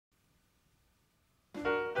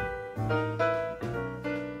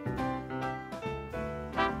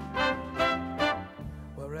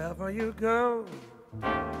Wherever you go,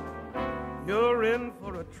 you're in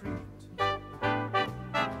for a treat.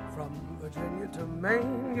 From Virginia to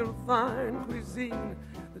Maine, you'll find cuisine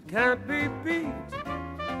that can't be beat.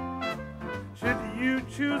 Should you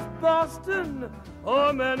choose Boston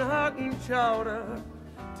or Manhattan chowder,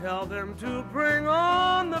 tell them to bring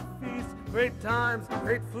on the feast. Great times,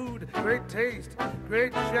 great food, great taste,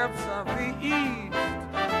 great chefs of the East.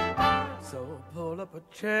 So pull up a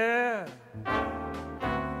chair,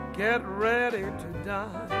 get ready to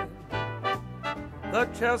dine. The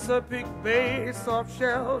Chesapeake Bay soft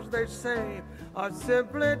shells, they say, are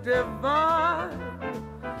simply divine.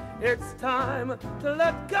 It's time to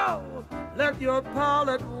let go, let your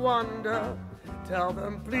palate wander. Tell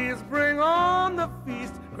them please bring on the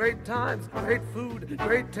feast. Great times, great food,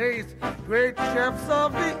 great taste, great chefs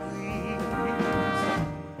of the East.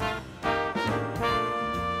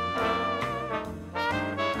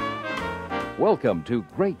 Welcome to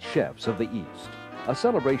Great Chefs of the East, a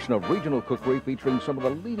celebration of regional cookery featuring some of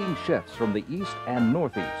the leading chefs from the East and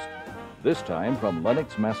Northeast. This time from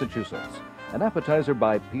Lenox, Massachusetts, an appetizer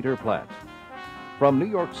by Peter Platt. From New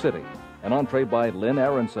York City, an entree by Lynn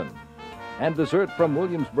Aronson. And dessert from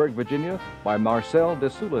Williamsburg, Virginia by Marcel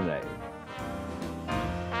Desoulignay.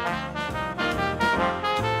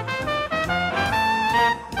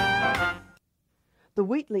 The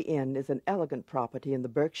Wheatley Inn is an elegant property in the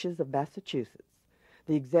Berkshires of Massachusetts.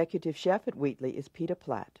 The executive chef at Wheatley is Peter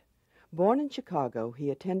Platt. Born in Chicago, he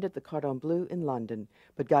attended the Cordon Bleu in London,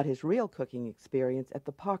 but got his real cooking experience at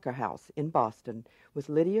the Parker House in Boston with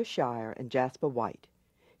Lydia Shire and Jasper White.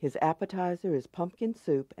 His appetizer is pumpkin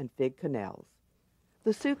soup and fig quenelles.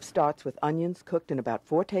 The soup starts with onions cooked in about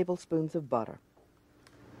 4 tablespoons of butter.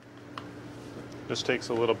 Just takes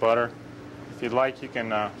a little butter. If you'd like, you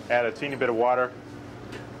can add a teeny bit of water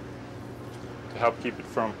to help keep it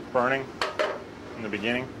from burning in the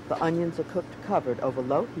beginning. The onions are cooked covered over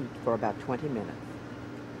low heat for about 20 minutes.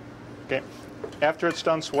 Okay. After it's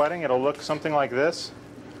done sweating, it'll look something like this,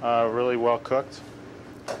 really well cooked.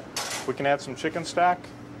 We can add some chicken stock.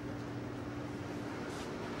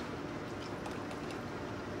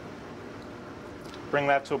 Bring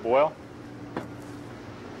that to a boil.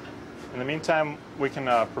 In the meantime, we can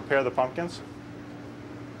prepare the pumpkins.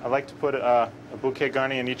 I like to put a bouquet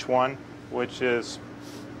garni in each one, which is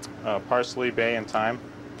parsley, bay, and thyme,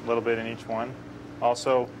 a little bit in each one.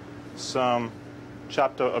 Also, a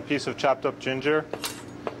piece of chopped up ginger,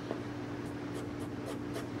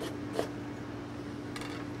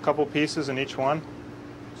 a couple pieces in each one.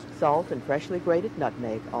 Salt and freshly grated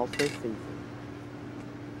nutmeg also seasoned.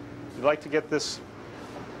 If you'd like to get this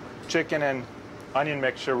chicken and onion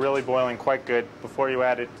mixture really boiling quite good before you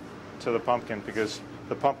add it to the pumpkin, because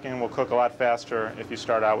the pumpkin will cook a lot faster if you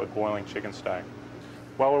start out with boiling chicken stock.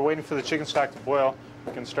 While we're waiting for the chicken stock to boil,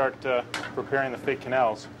 we can start preparing the fig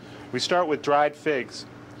quenelles. We start with dried figs,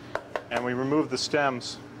 and we remove the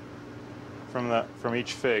stems from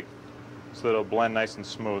each fig so that it'll blend nice and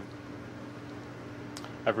smooth.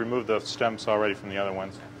 I've removed the stems already from the other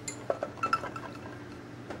ones.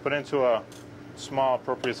 Put into a small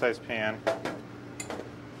appropriate sized pan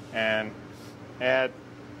and add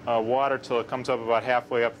water till it comes up about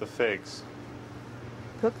halfway up the figs.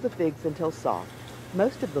 Cook the figs until soft.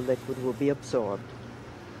 Most of the liquid will be absorbed.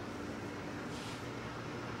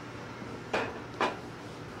 So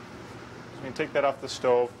you can take that off the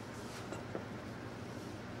stove.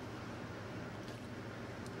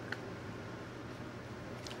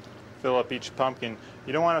 Fill up each pumpkin.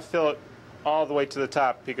 You don't want to fill it all the way to the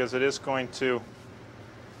top because it is going to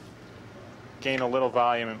gain a little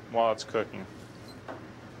volume while it's cooking.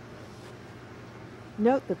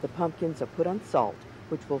 Note that the pumpkins are put on salt,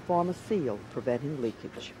 which will form a seal, preventing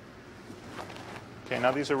leakage. Okay,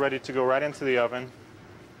 now these are ready to go right into the oven,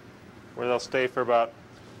 where they'll stay for about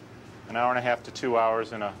an hour and a half to 2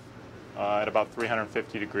 hours at about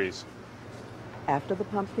 350 degrees. After the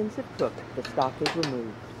pumpkins have cooked, the stock is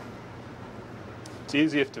removed.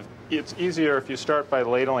 It's easier if you start by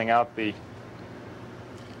ladling out a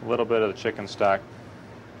little bit of the chicken stock.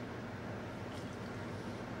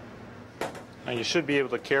 Now you should be able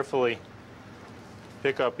to carefully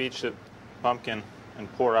pick up each pumpkin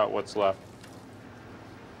and pour out what's left.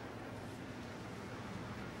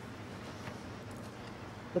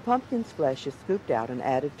 The pumpkin's flesh is scooped out and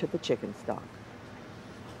added to the chicken stock.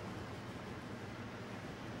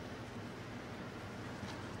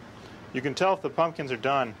 You can tell if the pumpkins are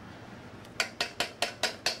done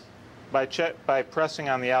by pressing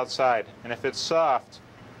on the outside. And if it's soft,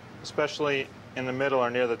 especially in the middle or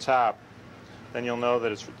near the top, then you'll know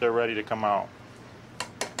that they're ready to come out.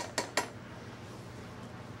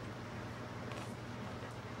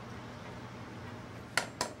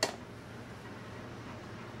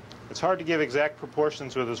 It's hard to give exact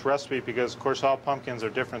proportions with this recipe because, of course, all pumpkins are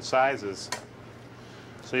different sizes.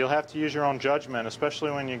 So you'll have to use your own judgment, especially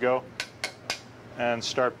when you go and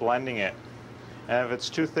start blending it. And if it's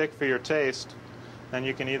too thick for your taste, then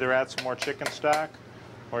you can either add some more chicken stock,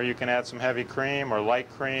 or you can add some heavy cream or light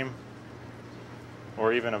cream,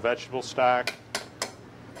 or even a vegetable stock.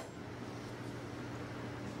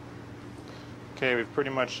 Okay, we've pretty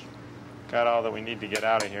much got all that we need to get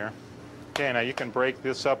out of here. Okay, now you can break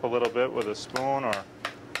this up a little bit with a spoon or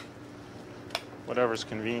whatever's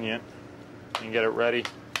convenient. You can get it ready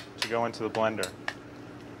to go into the blender.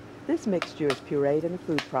 This mixture is pureed in a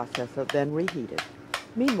food processor, then reheated.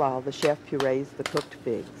 Meanwhile, the chef purees the cooked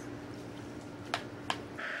figs.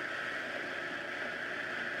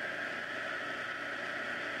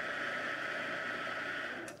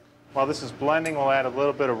 While this is blending, we'll add a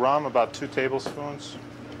little bit of rum, about 2 tablespoons.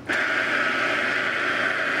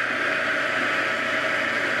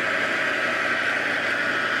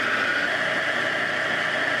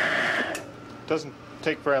 Doesn't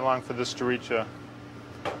take very long for this to reach a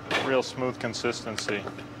real smooth consistency,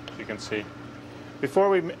 as you can see. Before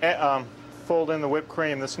we fold in the whipped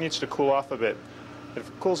cream, this needs to cool off a bit. If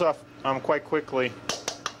it cools off quite quickly,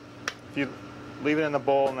 if you leave it in the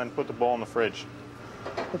bowl and then put the bowl in the fridge.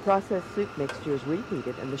 The processed soup mixture is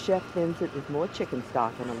reheated and the chef thins it with more chicken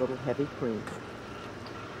stock and a little heavy cream.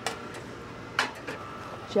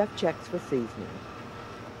 Chef checks for seasoning.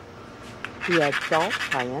 He adds salt,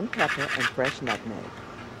 cayenne pepper, and fresh nutmeg.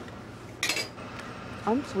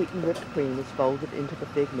 Unsweetened whipped cream is folded into the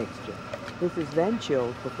fig mixture. This is then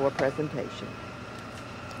chilled before presentation.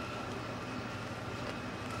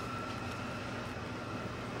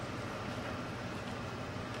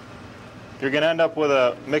 You're going to end up with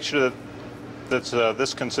a mixture that's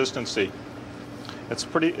this consistency.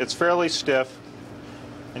 It's fairly stiff,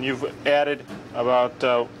 and you've added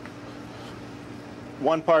about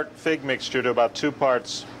 1 part fig mixture to about 2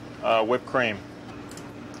 parts whipped cream.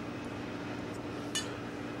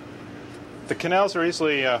 The canals are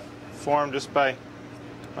easily formed just by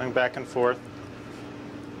going back and forth,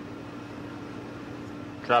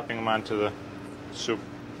 dropping them onto the soup.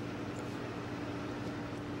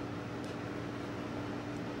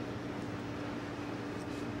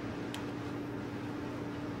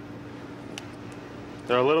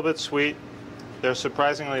 They're a little bit sweet, they're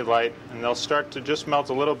surprisingly light, and they'll start to just melt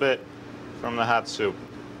a little bit from the hot soup.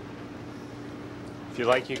 If you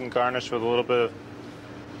like, you can garnish with a little bit of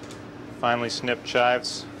finely snipped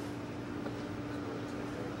chives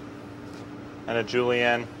and a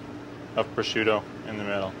julienne of prosciutto in the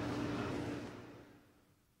middle.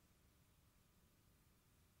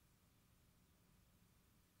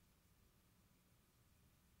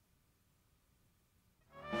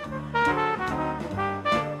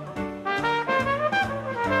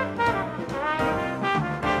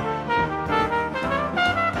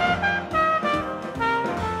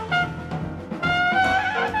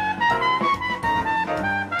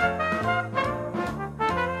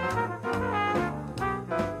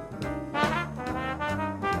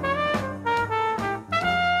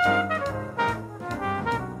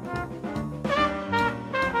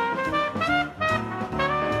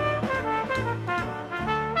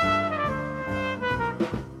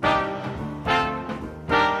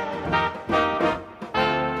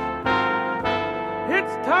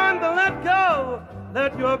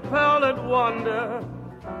 Let your palate wander.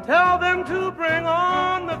 Tell them to bring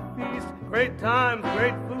on the feast. Great times,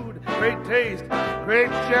 great food, great taste, great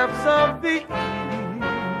chefs of the East.